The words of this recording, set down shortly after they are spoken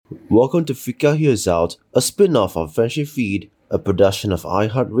Welcome to Fika Hears Out, a spin off of Friendship Feed, a production of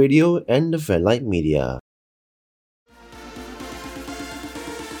iHeartRadio and the Fanlight Media.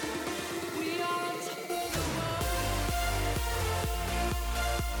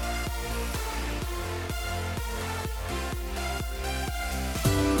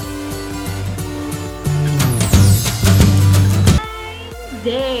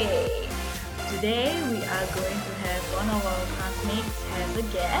 Day. Today we are going to have one of our classmates as a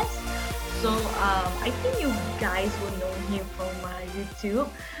guest. So I think you guys will know him from my YouTube.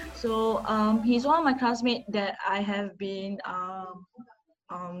 So he's one of my classmates that I have been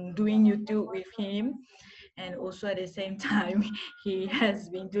doing YouTube with him, and also at the same time he has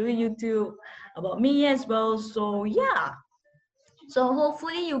been doing YouTube about me as well. So yeah. So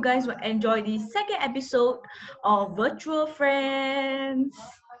hopefully you guys will enjoy the second episode of Virtual Friends.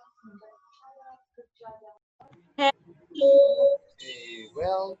 Hello. Hey,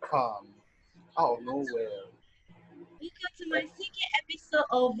 welcome out of nowhere. Welcome to my second episode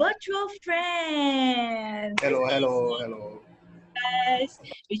of Virtual Friends, Hello. guys,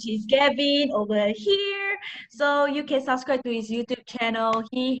 which is Gavin over here. So you can subscribe to his YouTube channel.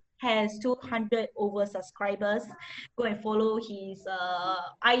 He has 200 over subscribers. Go and follow his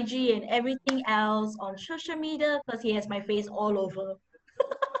IG and everything else on social media because he has my face all over.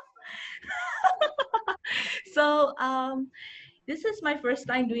 So this is my first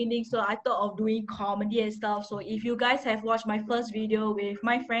time doing things, so I thought of doing comedy and stuff. So if you guys have watched my first video with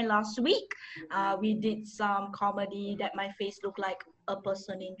my friend last week, we did some comedy that my face looked like a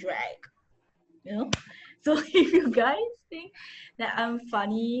person in drag, you know. So if you guys think that I'm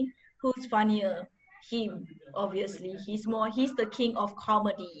funny, who's funnier? Him, obviously. He's the king of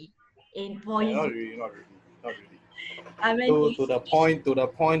comedy in for his. Not really. I mean, To the point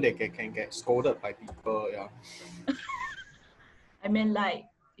they can get scolded by people. Yeah. I mean, like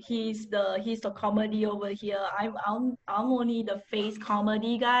he's the comedy over here. I'm only the face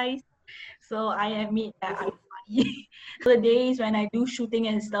comedy guys. So I admit that I'm funny. The days when I do shooting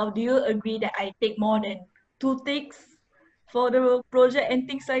and stuff, do you agree that I take more than 2 takes for the project and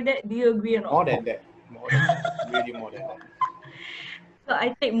things like that? Do you agree or not? More than that. Really more than that. So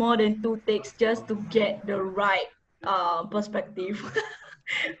I take more than 2 takes just to get the right perspective.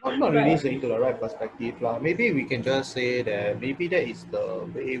 I'm not really saying to the right perspective. Maybe we can just say that maybe that is the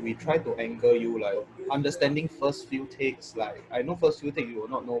way we try to angle you, like understanding first few takes. Like I know first few takes you will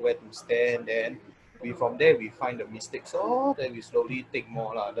not know where to stand, then from there we find the mistakes, so then we slowly take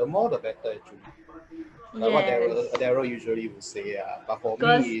more. The more the better actually. Like what Daryl usually would say, but for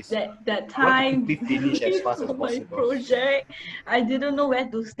Because me is that I want to time quickly finish as fast as for my possible. project, I didn't know where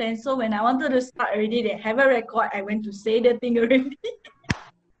to stand. So when I wanted to start already, they have a record. I went to say the thing already.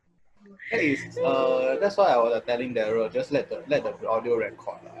 That's why I was telling Daryl, just let the audio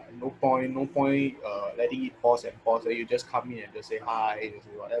record. No point letting it pause and pause. So you just come in and just say hi,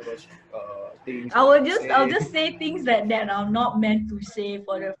 whatever things. I'll just say things that I'm not meant to say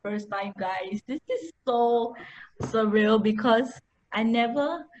for the first time, guys. This is so surreal because I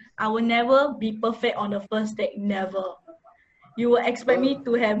will never be perfect on the first take. Never. You will expect me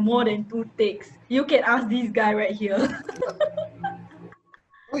to have more than 2 takes. You can ask this guy right here.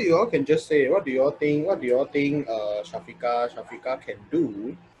 Well, you all can just say what do you all think? What do you all think? Shafika can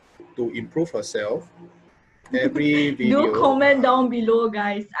do to improve herself. Every video. Do comment down below,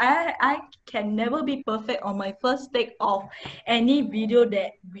 guys. I can never be perfect on my first take of any video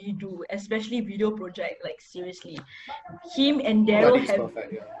that we do, especially video project. Like seriously, him and Daryl Nobody's have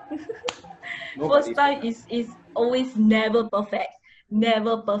perfect. Yeah. first time is always never perfect.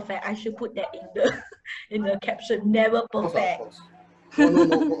 Never perfect. I should put that in the in the caption. Never perfect. Of course.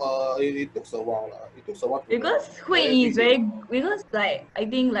 No. It took a while. It took a while. Because Hui is very because like I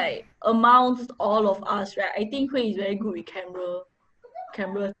think like amongst all of us, right? I think Hui is very good with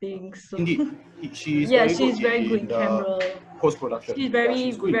camera things. So. Indeed, she's very good in camera. Post production. She's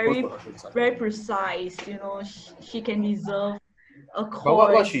very precise. You know, she can deserve a course.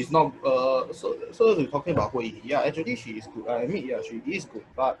 But what she's not so we're talking about Hui. Yeah, actually she is good. I admit, yeah, she is good.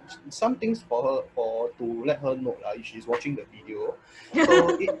 But some things for her to let her know if she's watching the video.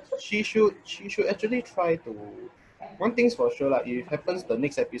 So she should actually try to. One thing's for sure, if it happens the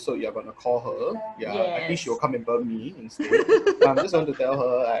next episode, you're gonna call her. Yeah, yes. I think she'll come and burn me instead. I'm just want to tell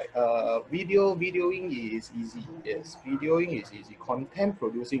her videoing is easy. Yes, videoing is easy. Content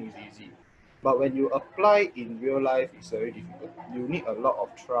producing is easy. But when you apply in real life, it's very difficult. You need a lot of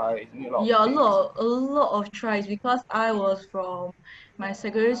tries. You need a lot of tries because I was from my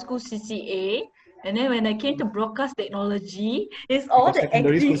secondary school CCA. And then when I came to broadcast technology, it's all the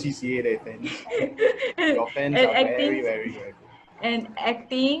secondary acting. School CCA, they fans. Your fans are very, very, very good. and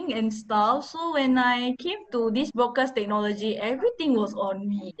acting and stuff. So when I came to this broadcast technology, everything was on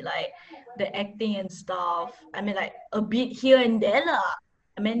me, like the acting and stuff. I mean, like a bit here and there lah.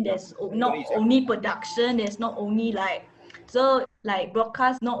 I mean, there's not only production, there's not only like, so like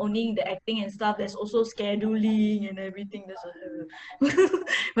broadcast, not only the acting and stuff, there's also scheduling and everything.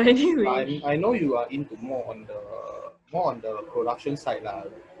 But anyway, I know you are into more on the production side lah.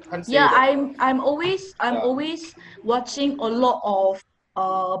 Can't say yeah, that. I'm Yeah. always watching a lot of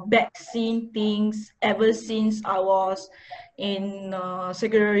back scene things ever since I was in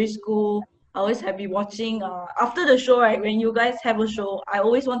secondary school. I always have been watching after the show, right? When you guys have a show, I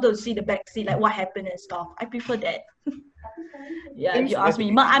always wanted to see the back scene, like what happened and stuff. I prefer that. Yeah, if Seems you like ask to me,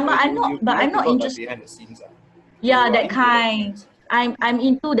 be but you like I'm to not talk like interested. behind the scenes. Yeah, You are that into that behind kind. the scenes. I'm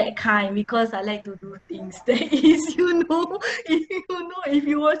into that kind because I like to do things that is, if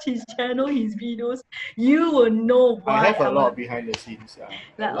you watch his channel, his videos, you will know I why have a I'm lot of behind the scenes.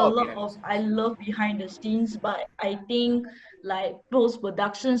 like A a lot of lot behind the of scenes. I love behind the scenes, but I think like post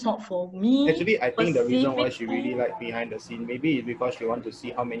production is not for me. Actually, I think the reason why she really specifically. like behind the scene maybe is because she want to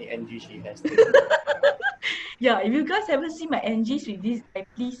see how many NG she has. Yeah, if you guys haven't seen my NGs with this guy,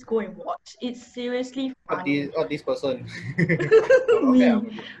 please go and watch. It's seriously funny. What this person? Me,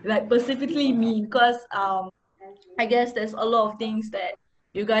 Okay. like specifically me, because I guess there's a lot of things that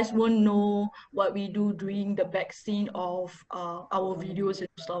you guys won't know what we do during the back scene of our videos and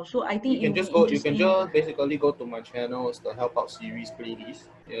stuff. So I think You it can will be just go. You can interesting. just basically go to my channel's the help out series playlist.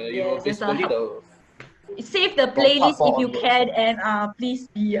 You will Yes, there's a basically help. the Save the from part playlist if 4 you onwards. can, and please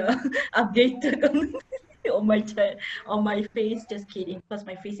be updated on my chat, on my face. Just kidding, because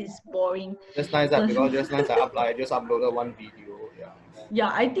my face is boring. Just nice that because just nice I just uploaded one video. Yeah. Yeah,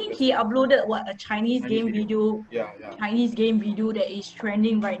 I think he uploaded what a Chinese Chinese game video, Yeah. Chinese game video that is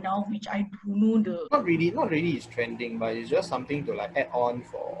trending right now, which I do know the Not really is trending, but it's just something to like add on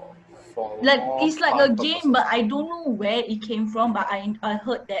for like more it's like fun a game, purposes. but I don't know where it came from. But I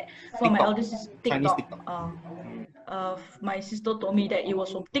heard that from my TikTok. eldest is Chinese TikTok. TikTok. My sister told me that it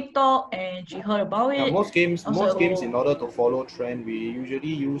was from TikTok and she heard about Yeah, it. most games, I was like, in oh, order to follow trend, we usually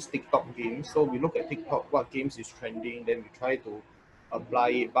use TikTok games. So we look at TikTok, what games is trending, then we try to apply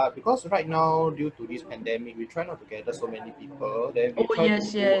it. But because right now, due to this pandemic, we try not to gather so many people. Then we oh try to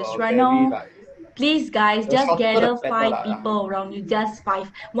yes, do yes. a Right very now, like please guys, the just shorter the gather better 5 lah. people around you. Just 5.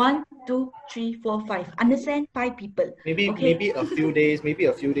 1, 2, 3, 4, 5. Understand? 5 people. Okay. Maybe a few days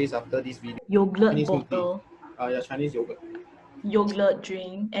after this video. Yogurt Chinese milk tea. bottle, Yeah, Chinese yogurt. yogurt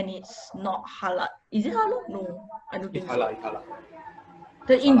drink, and it's not halal. Is it halal? No, I don't think so. It's halal. The It's halal.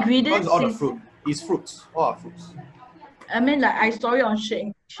 Because ingredients all the is, fruit. It's fruits. All are fruits. I mean, like I saw it on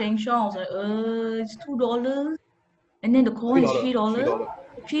Sheng Siong. I was like, it's $2, and then the corn is $3.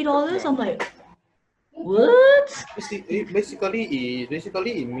 $3. I'm like, what?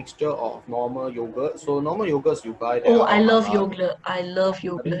 Basically a mixture of normal yogurt. So normal yogurts you buy. Oh, I love yogurt. I love I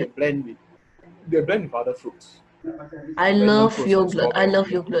mean, yogurt. they blend with other fruits. I Random love fruits like yogurt. I strawberry. love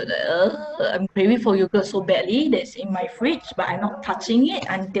yogurt. I'm craving for yogurt so badly that's in my fridge, but I'm not touching it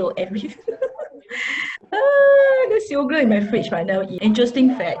until every. There's yogurt in my fridge right now.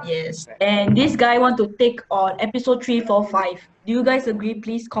 Interesting fact, yes. And this guy want to take on episode 3, 4, 5. Do you guys agree?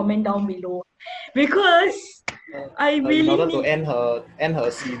 Please comment down below, because I really In order to need. end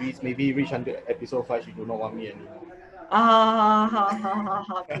her series, maybe reach until episode 5, she do not want me anymore.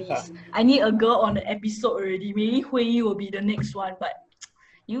 Please. I need a girl on the episode already. Maybe Hui Yi will be the next one, but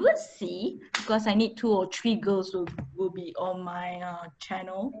you will see, because I need 2 or 3 girls will be on my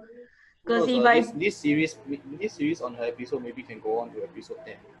channel. Because if this series on her episode maybe can go on to episode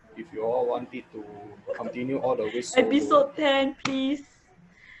 10 if you all want it to continue all the way solo. Episode 10, please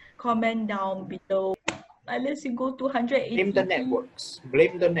comment down below. Unless you go to 180. Blame the networks.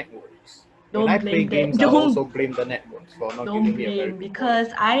 Blame the networks. Don't when I blame play games, them. I also blame the networks for not Don't giving me a very blame, good because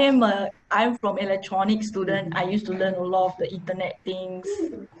I'm from electronics student. I used to learn a lot of the internet things.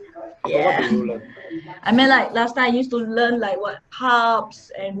 So what do you learn? I mean, like last time I used to learn like what hubs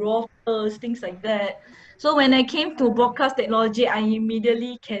and routers, things like that. So when I came to broadcast technology, I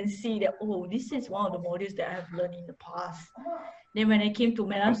immediately can see that, oh, this is one of the modules that I have learned in the past. Then when I came to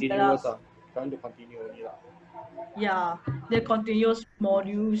Madam Continuous, Stella's, trying to continue only lah. yeah, the continuous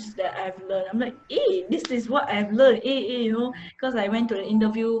modules that I've learned. I'm like, hey, this is what I've learned. Hey, because I went to the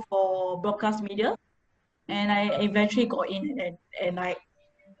interview for broadcast media, and I eventually got in, and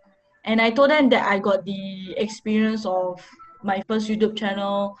I told them that I got the experience of my first YouTube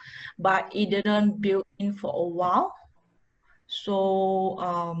channel, but it didn't build in for a while. So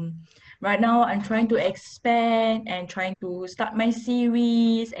right now I'm trying to expand and trying to start my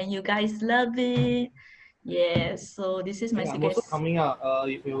series, and you guys love it. Yes, so this is my Yeah, I'm second. also coming out.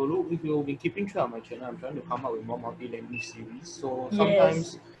 If you've been keeping track of my channel, I'm trying to come up with more multi-language series. So Yes.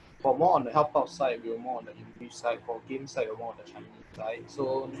 sometimes, for more on the help out side, we're more on the English side. For game side, we're more on the Chinese side.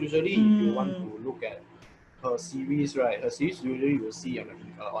 So usually, if you want to look at her series, right? Her series usually you will see on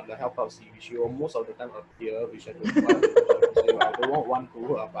the help out series. She will most of the time appear, which I don't want. I don't want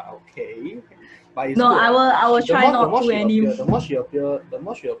to, but okay. But it's No, good. I will The try more not to she any.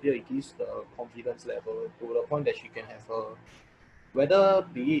 appear, it gives the confidence level to the point that she can have a, whether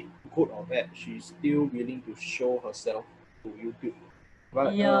be it good or bad, she's still willing to show herself to YouTube.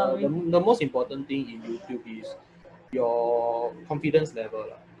 But Yeah, the most important thing in YouTube is your confidence level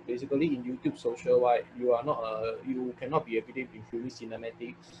lah. Basically, in YouTube social wide, you cannot be everyday in filming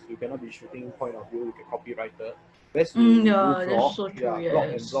cinematics. You cannot be shooting point of view. You get copyrighted. Whereas you do yeah, that's vlog, so true. vlog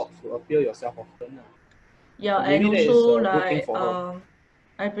and Yes. vlog to appear yourself often lah. Yeah, So and maybe that is also a good thing like for her.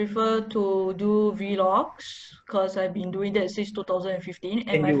 I prefer to do vlogs because I've been doing that since 2015, and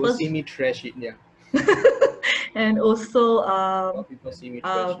And my you will first see me trash it, yeah. and also People see me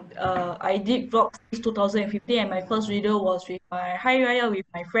trash it. I did vlog since 2015, and my first video was with my Hari Raya with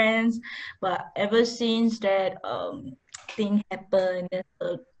my friends. But ever since that thing happened,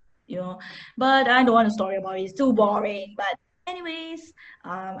 you know, but I don't want to story about it. It's too boring. But anyways,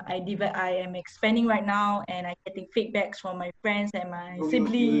 I am expanding right now, and I'm getting feedbacks from my friends and my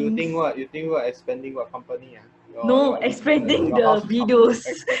siblings. You think what? You think what? Expanding what company? No, expanding your the house is videos.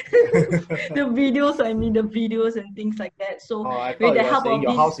 expanding. The videos, I mean the videos and things like that. So Oh, I with thought the you were help saying of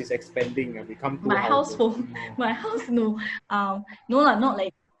your this, house is expanding and become two my houses. household, my house, no, no lah, not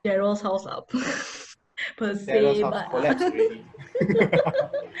like Daryl's house up per Sarah's se, house but collapsed already.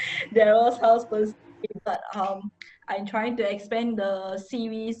 Daryl's house per se, but I'm trying to expand the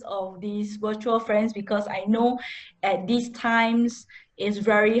series of these virtual friends because I know at these times it's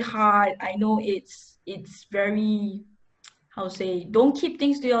very hard. I know it's very, how to say, don't keep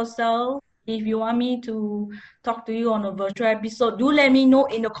things to yourself. If you want me to talk to you on a virtual episode, do let me know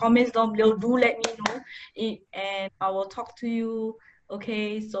in the comments down below. Do let me know it, and I will talk to you,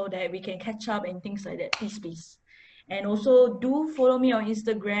 okay, so that we can catch up and things like that. Please. And also do follow me on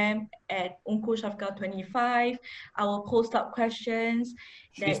Instagram at unkoshafka25. I will post up questions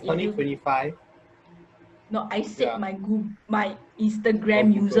She's that if turning you 25. no, I said Yeah. my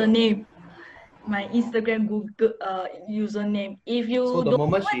Instagram Google. username. My Instagram Google username. If you So don't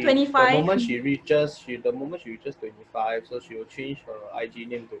want 25, the moment she reaches 25, so she will change her IG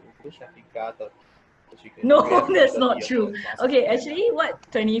name to Uncle Shafika. So she can no, get that's 30 not years true. old fast. Okay, actually, what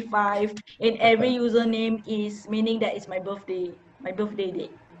 25 in every username is meaning that it's my birthday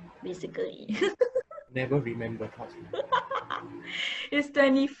date, basically. Never remember trust me. It's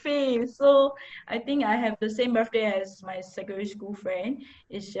 25th, so I think I have the same birthday as my secondary school friend.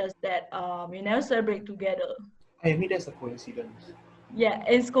 It's just that we never celebrate together. I mean that's a coincidence. Yeah,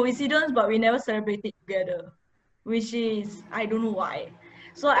 it's coincidence, but we never celebrate it together, which is I don't know why.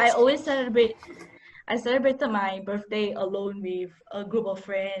 So I always celebrate. I celebrated my birthday alone with a group of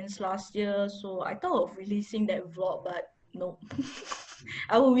friends last year. So I thought of releasing that vlog, but no.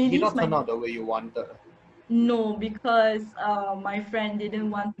 I will It did release not turn my out the way you wanted. no because my friend didn't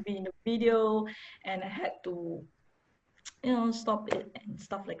want to be in the video, and I had to stop it and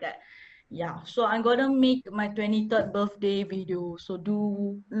stuff like that. Yeah, so I'm gonna make my 23rd birthday video, so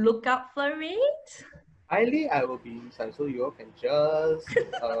do look out for it. Highly, I will be inside, so you all can just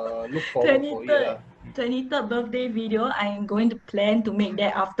look forward for it. 23rd birthday video. I'm going to plan to make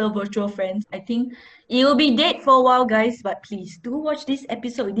that after virtual friends. I think it will be dead for a while, guys, but please do watch this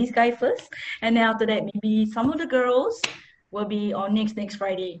episode with this guy first, and then after that maybe some of the girls will be on next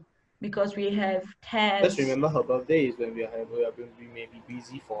Friday because we have Just tests. remember her birthday is when we may be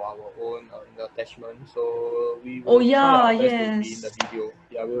busy for our own attachment, so we will try our best to be in the video.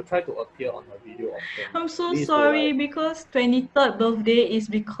 Yeah, we will try to appear on the video often. I'm so Please sorry because 23rd birthday is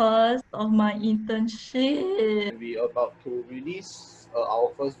because of my internship. we are about to release our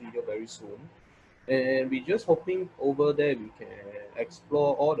first video very soon, and we just hoping over there we can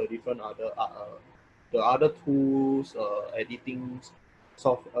explore all the different the other tools, editing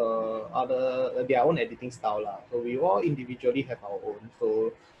other their own editing style lah. So we all individually have our own.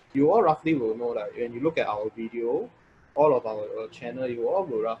 So you all roughly will know that when you look at our video, all of our channel, you all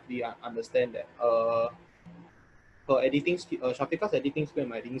will roughly understand that her editing skill, Shafika's editing skill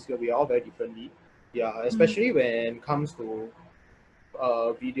and my editing skill, we are all very differently. Yeah, especially when it comes to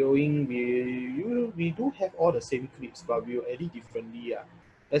videoing, we do have all the same clips, but we will edit differently. Yeah,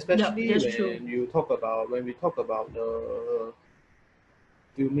 especially when we talk about the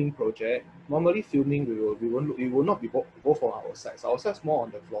filming project. Normally filming we will not be both on our sides. Our side's more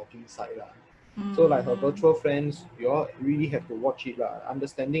on the vlogging side lah. So like her Mm. virtual friends, you all really have to watch it lah.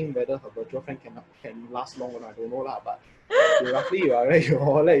 Understanding whether her virtual friend can last long or not, I don't know lah. But roughly you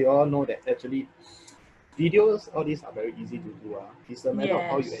all let you all know that actually videos, all these are very easy to do. It's a matter of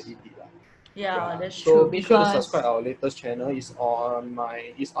how you Yes. edit it. Yeah, that's So true be sure to because subscribe our latest channel. It's on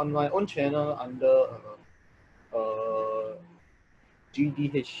my own channel under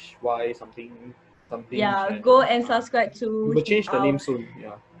GDHY something yeah, channel. go and subscribe We to will change the our name soon.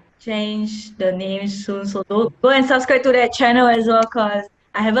 Yeah. change the name soon. So go and subscribe to that channel as well because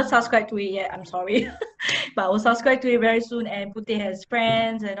I haven't subscribed to it yet. I'm sorry. But I will subscribe to it very soon and put it as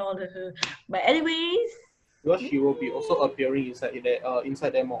friends and all the. But anyways, Because she will be also appearing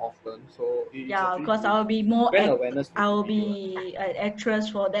inside there more often. So it's yeah, actually because I will be more brand awareness to I the will video. be an actress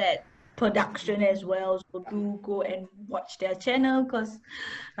for that production as well. So do go and watch their channel because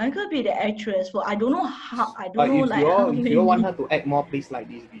I'm gonna be the actress. For I don't know how I don't But know like how if you all want many. her to act more, please like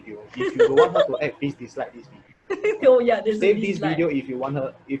this video. If you don't want her to act, please dislike this video. Oh yeah, there's a Save this dislike. video if you want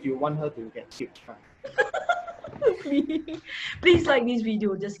her to get skipped. Please like this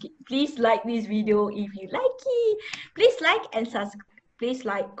video. Please like this video if you like it. Please like and subscribe. Please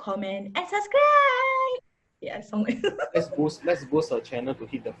like, comment, and subscribe. Yeah, somewhere. Let's boost her channel to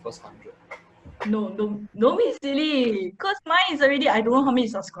hit the first 100. No, don't be silly. Cause mine is already I don't know how many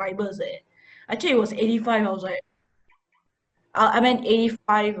subscribers. Actually, it was 85. I was like, I meant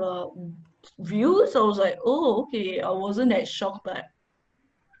 85 views. I was like, oh okay. I wasn't that shocked, but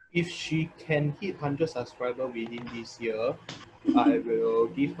If she can hit 100 subscriber within this year, I will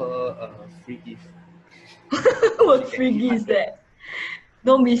give her a free gift. what free is that?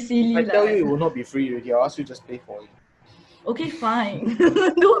 Don't be silly. I tell Like. you, it will not be free already. I'll ask you just pay for it. Okay, fine.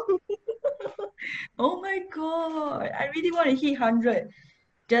 Don't. Oh my god, I really want to hit 100.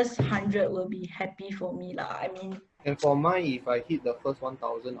 Just 100 will be happy for me lah. I mean, And for mine, if I hit the first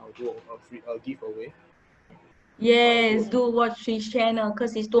 1,000, I'll do a giveaway. yes, do watch his channel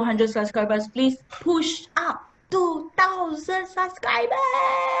because it's 200 subscribers. Please push up 2,000 subscribers.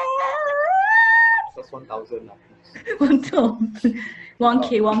 First 1,000 lah, please. 1,000. 1K,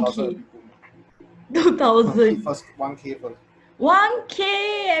 1K. 2,000. First 1K first. 1K,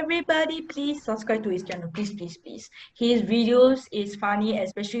 everybody, please subscribe to his channel. Please, please, please. His videos is funny,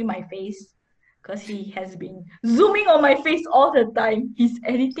 especially my face. Because he has been zooming on my face all the time. His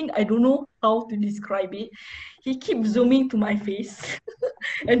editing, I don't know how to describe it. He keeps zooming to my face.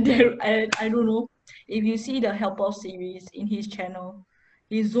 and I don't know. If you see the Help Us series in his channel,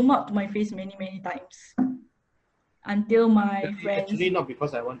 he zoom up to my face many, many times. Until my friends... Actually, not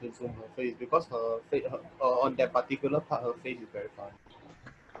because I want to zoom her face, because her face, on that particular part, her face is very fun.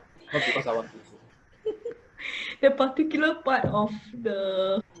 Not because I want to zoom. The particular part of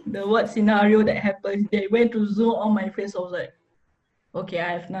the what scenario that happened, they went to zoom on my face. I was like, okay,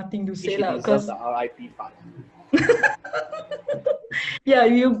 I have nothing to say She lah. deserves Because the RIP part. yeah,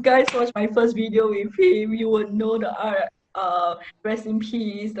 you guys watch my first video with him, you would know the rest in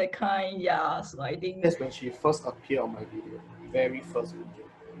peace, the kind. Yeah, so I think. That's when she first appeared on my video, very first video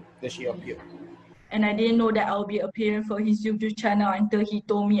that she appeared. And I didn't know that I'll be appearing for his YouTube channel until he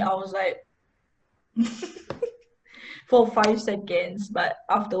told me. I was like. For 5 seconds, but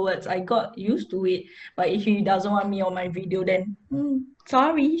afterwards I got used to it. But if he doesn't want me on my video, then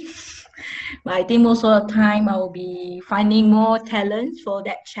sorry. But I think most of the time I will be finding more talents for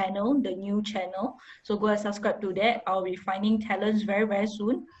that channel, the new channel. So go and subscribe to that. I'll be finding talents very, very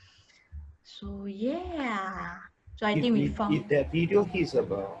soon. So yeah. So I think we found. If that video hits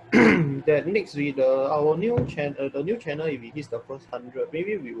about that next video, our new channel, the new channel, if it hits the first 100,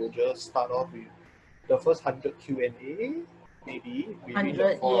 maybe we will just start off with the first 100 Q&A, maybe 100,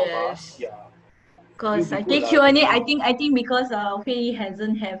 the 4 of yes. us. Yeah. Because I think Q&A, I think because Hui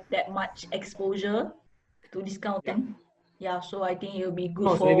hasn't have that much exposure to this kind of thing. Yeah, so I think it'll be good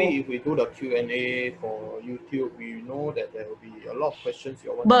No, for. maybe if we do the Q&A for YouTube, we know that there will be a lot of questions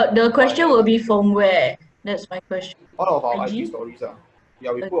you want. But the question will be from where? That's my question. All of our IG? IG stories.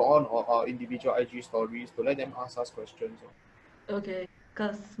 Yeah, we put on our individual IG stories to let them ask us questions. Okay,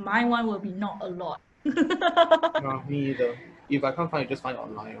 because my one will be not a lot. No, me either. If I can't find it, just find it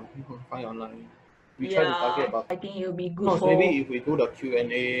online. Find it online. We try to target about. I think it'll be good No, for. maybe if we do the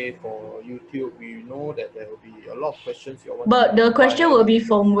Q&A for YouTube, we know that there will be a lot of questions you want. But the question will be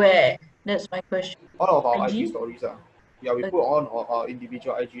from where? That's my question. All of our IG? IG stories. Yeah, we put on our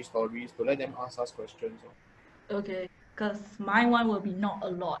individual IG stories to let them ask us questions. Okay, because my one will be not a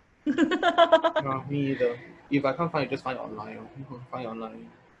lot. No, me either. If I can't find it, just find it online. Find it online.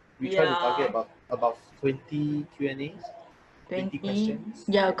 We try to target about 20 Q&As. 20 questions.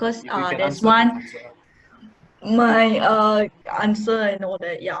 Yeah, because If we can there's answer, one. answer. my answer and all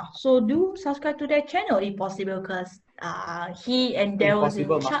that. Yeah. So do subscribe to their channel if possible, because he and Daryl's in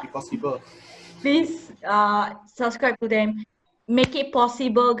Impossible must charge. be possible. Please subscribe to them. Make it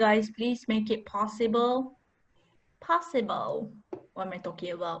possible, guys. Please make it possible. Possible. What am I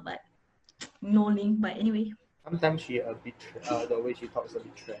talking about? But no link. But anyway. Sometimes she a bit the way she talks a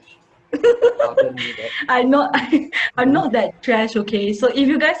bit trash. Pardon me that. I'm not that trash, okay? So if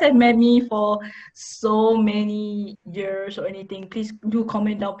you guys have met me for so many years or anything, please do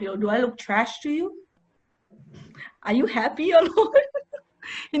comment down below. Do I look trash to you? Are you happy or not?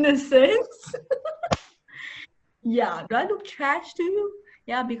 In a sense? Yeah, do I look trash to you?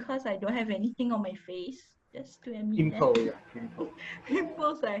 Yeah, because I don't have anything on my face. Just to admit Pimple, that. yeah, pimple.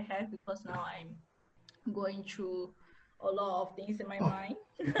 Pimples I have because now I'm going through a lot of things in my mind.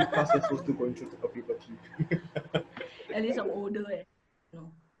 Because you're supposed to going through the puberty. At least I'm older,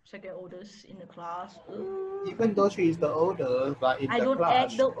 no, second oldest in the class. Even though she is the oldest, but in I the don't class,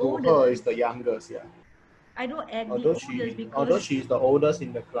 act the to her oldest. is the youngest, yeah. I don't act the Although oldest because although she is the oldest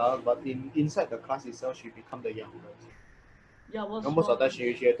in the class, but inside the class itself, she become the youngest. yeah, what's And most of the wrong?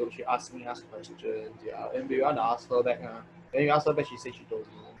 time, she asks questions, yeah. And we want to ask her back, then you ask her back, she says she don't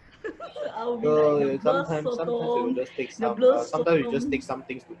know. I'll be So like the blur sometimes we sotong. will just take The some. blur Sometimes we just sotong. take some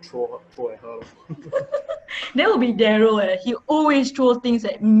things to throw at her. That will be Daryl. He always throws things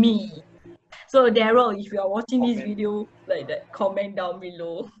at me. So Daryl, if you are watching this Comment. video like that, comment down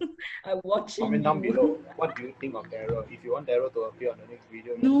below. I'm watching Comment you. down below. What do you think of Daryl? If you want Daryl to appear on the next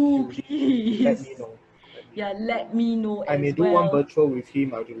video, No, let please. me know. Yeah, let me know I may as do one well. virtual with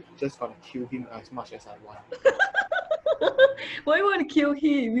him. I'll just gonna kill him as much as I want. Why you want to kill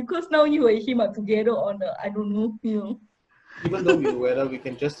him? Because now you and him are together on a, I don't know, Even though we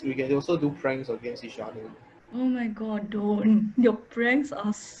can also do pranks against each other. Oh my god, don't. Your pranks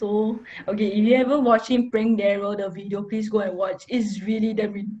are so... Okay, if you ever watch him prank Daryl, the video, please go and watch. It's really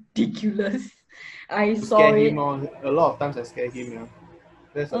that ridiculous. I To saw scare it. him on. A lot of times I scare him, yeah.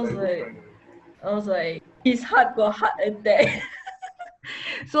 That's a I was very good like, prank. I was like, his heart got heart attack.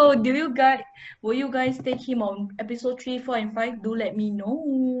 So will you guys take him on episode 3, 4, and 5? Do let me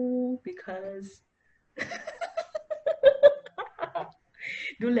know, because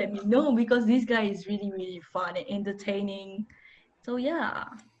do let me know, because this guy is really, really fun and entertaining. So yeah.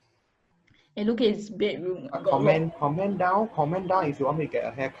 And look at his bedroom. Comment down if you want me to get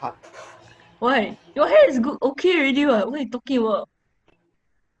a haircut. Why? Your hair is good. Okay already. What are you talking about?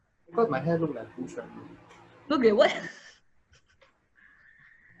 Because my hair look like bush right now. Look at what?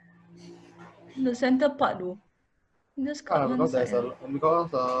 The center part though. Just cut one Because side.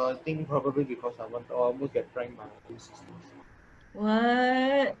 I think probably because I want to almost get pranked by my two sisters.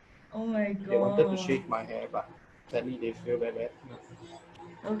 What? Oh my god. They wanted to shave my hair, but sadly they feel very bad.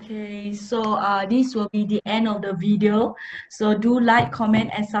 Okay, so this will be the end of the video. So do like, comment,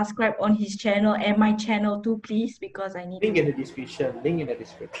 and subscribe on his channel and my channel too, please, because I need Link to. in the description.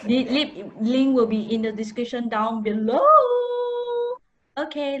 The link will be in the description down below.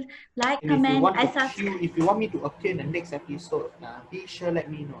 Okay, like, And if you comment, want and to subscribe. if you want me to appear in the next episode, be sure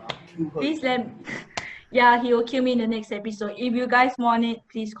let me know. I'll kill her. Please let yeah, he will kill me in the next episode. If you guys want it,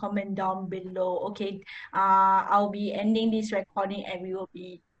 please comment down below. Okay, I'll be ending this recording and we will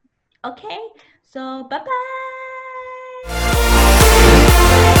be okay. So bye bye.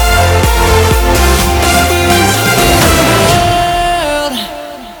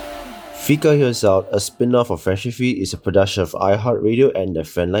 Fika Hears Out, a spin-off of Friendship Feed, is a production of iHeartRadio and the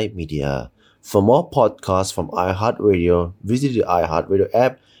Friendlight Media. For more podcasts from iHeartRadio, visit the iHeartRadio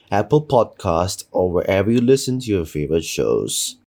app, Apple Podcast, or wherever you listen to your favorite shows.